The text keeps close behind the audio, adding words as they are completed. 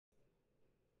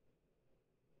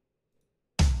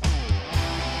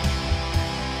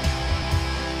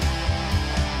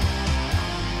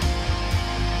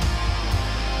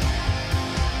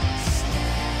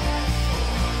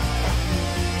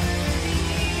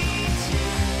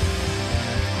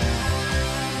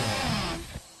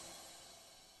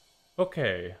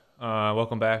Okay,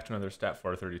 welcome back to another Stat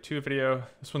 432 video.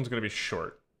 This one's going to be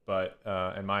short, but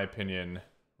in my opinion,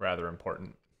 rather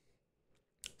important.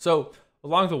 So,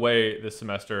 along the way this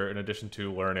semester, in addition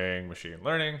to learning machine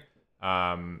learning,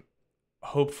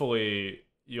 hopefully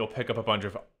you'll pick up a bunch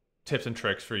of tips and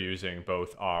tricks for using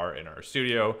both R and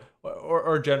RStudio,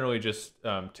 or generally just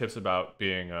tips about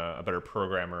being a better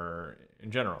programmer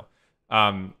in general.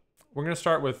 We're going to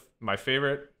start with my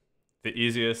favorite, the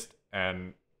easiest,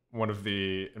 and one of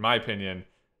the, in my opinion,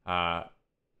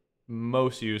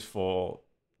 most useful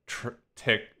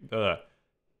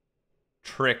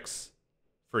tricks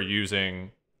for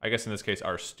using, I guess in this case,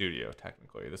 RStudio.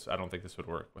 Technically, I don't think this would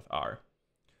work with R.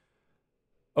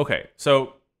 Okay,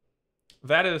 so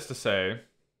that is to say,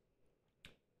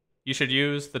 you should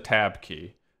use the tab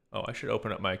key. Oh, I should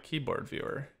open up my keyboard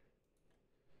viewer.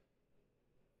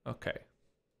 Okay.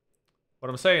 What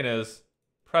I'm saying is,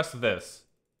 press this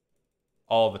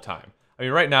all the time. I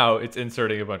mean, right now it's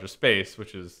inserting a bunch of space,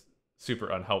 which is super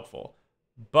unhelpful,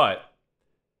 but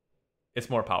it's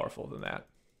more powerful than that.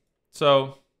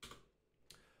 So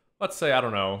let's say, I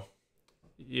don't know,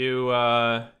 you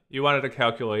wanted to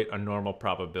calculate a normal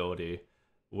probability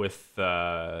with using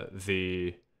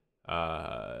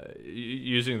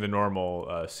the normal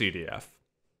CDF.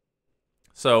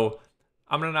 So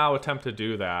I'm gonna now attempt to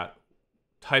do that,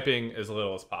 typing as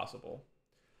little as possible.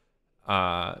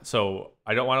 So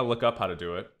I don't want to look up how to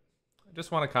do it. I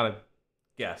just want to kind of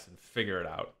guess and figure it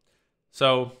out.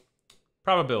 So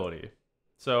probability.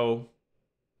 So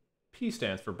P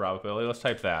stands for probability. Let's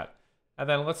type that. And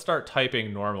then let's start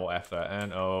typing normal after that.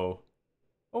 N-O.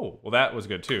 Oh, well, that was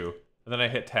good too. And then I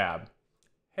hit tab.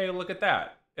 Hey, look at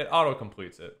that. It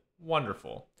auto-completes it.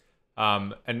 Wonderful.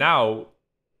 And now,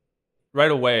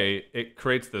 right away, it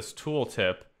creates this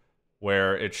tooltip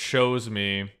where it shows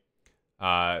me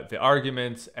the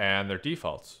arguments and their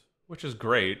defaults, which is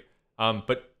great.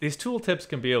 But these tooltips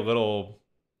can be a little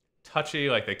touchy,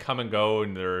 like they come and go,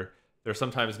 and they're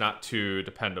sometimes not too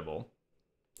dependable.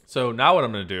 So now what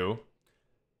I'm going to do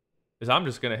is I'm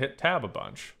just going to hit tab a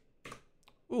bunch.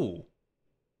 Ooh,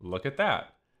 look at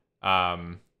that.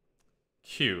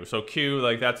 Q. So Q,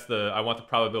 like that's I want the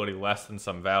probability less than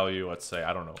some value. Let's say,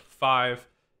 I don't know, 5.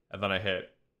 And then I hit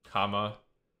comma,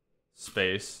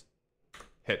 space,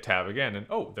 hit tab again, and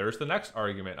oh, there's the next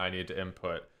argument I need to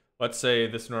input. Let's say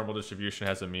this normal distribution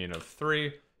has a mean of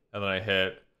 3, and then I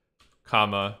hit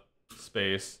comma,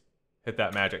 space, hit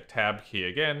that magic tab key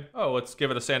again. Oh, let's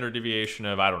give it a standard deviation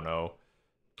of, I don't know,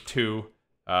 2.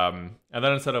 And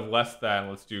then instead of less than,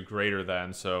 let's do greater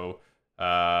than. So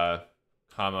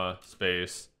comma,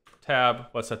 space, tab.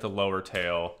 Let's set the lower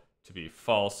tail to be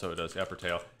false, so it does the upper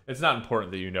tail. It's not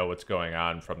important that you know what's going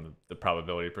on from the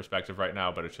probability perspective right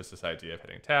now, but it's just this idea of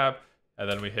hitting tab, and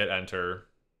then we hit enter.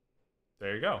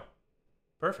 There you go.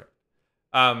 Perfect.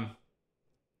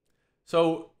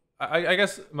 So I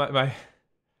guess my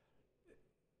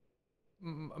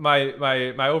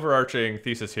overarching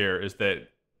thesis here is that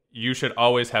you should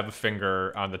always have a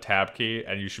finger on the tab key,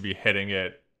 and you should be hitting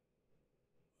it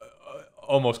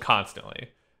almost constantly.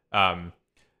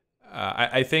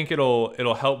 I think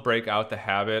it'll help break out the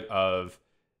habit of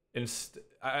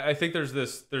I think there's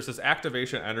this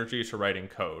activation energy to writing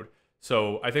code.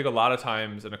 So I think a lot of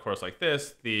times in a course like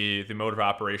this, the mode of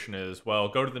operation is, well,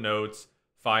 go to the notes,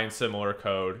 find similar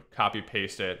code, copy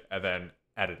paste it, and then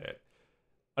edit it.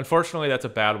 Unfortunately, that's a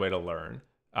bad way to learn.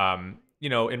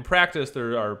 In practice,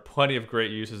 there are plenty of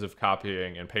great uses of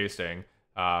copying and pasting.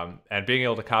 And being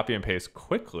able to copy and paste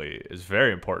quickly is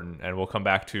very important, and we'll come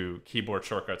back to keyboard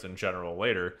shortcuts in general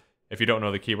later. If you don't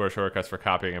know the keyboard shortcuts for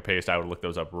copying and paste, I would look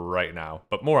those up right now,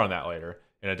 but more on that later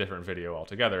in a different video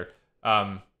altogether.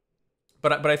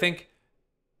 But I think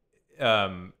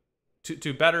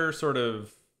to better sort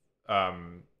of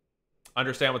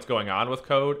understand what's going on with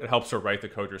code, it helps to write the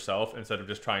code yourself instead of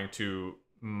just trying to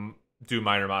do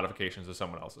minor modifications to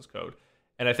someone else's code.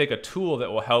 And I think a tool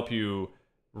that will help you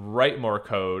write more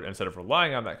code instead of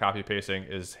relying on that copy pasting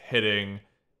is hitting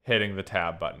the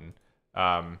tab button.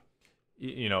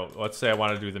 Let's say I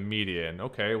want to do the median.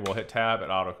 Okay, we'll hit tab, it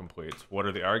auto completes. What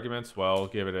are the arguments? Well,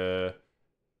 give it a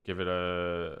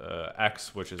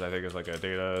X, which is, I think, is like a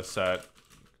data set.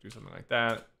 Do something like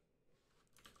that.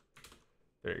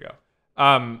 There you go.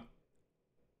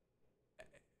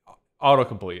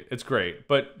 Autocomplete. It's great,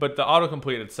 but the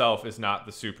autocomplete itself is not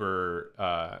the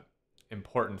super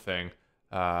important thing.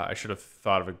 I should have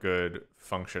thought of a good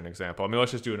function example. I mean,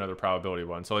 let's just do another probability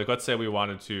one. So, like, let's say we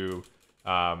wanted to,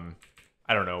 I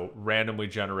don't know, randomly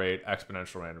generate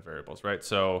exponential random variables, right?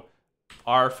 So,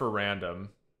 R for random,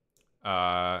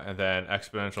 and then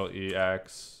exponential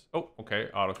EX. Oh, okay,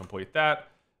 autocomplete that.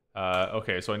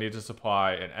 Okay, so I need to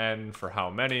supply an n for how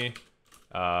many,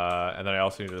 and then I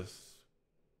also need to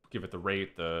give it the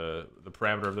rate, the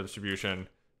parameter of the distribution.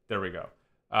 There we go.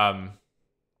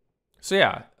 So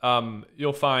yeah,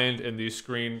 you'll find in these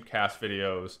screencast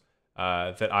videos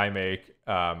that I make,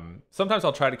 sometimes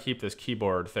I'll try to keep this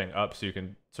keyboard thing up so you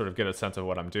can sort of get a sense of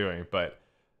what I'm doing, but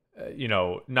you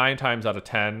know, 9 times out of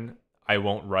 10, I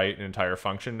won't write an entire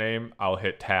function name. I'll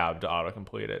hit tab to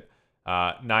autocomplete it.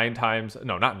 9 times,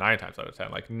 no, not 9 times out of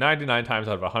 10, like 99 times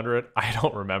out of 100, I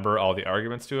don't remember all the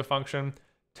arguments to a function.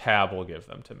 Tab will give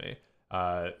them to me.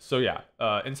 So yeah,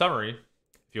 in summary,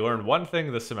 if you learned one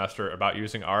thing this semester about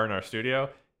using R in RStudio,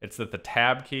 it's that the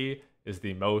tab key is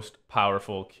the most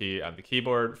powerful key on the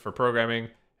keyboard for programming,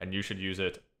 and you should use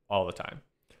it all the time.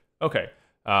 Okay,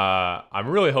 I'm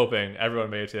really hoping everyone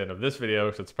made it to the end of this video,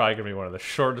 because it's probably going to be one of the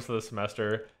shortest of the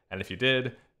semester, and if you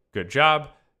did, good job,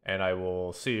 and I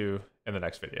will see you in the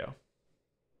next video.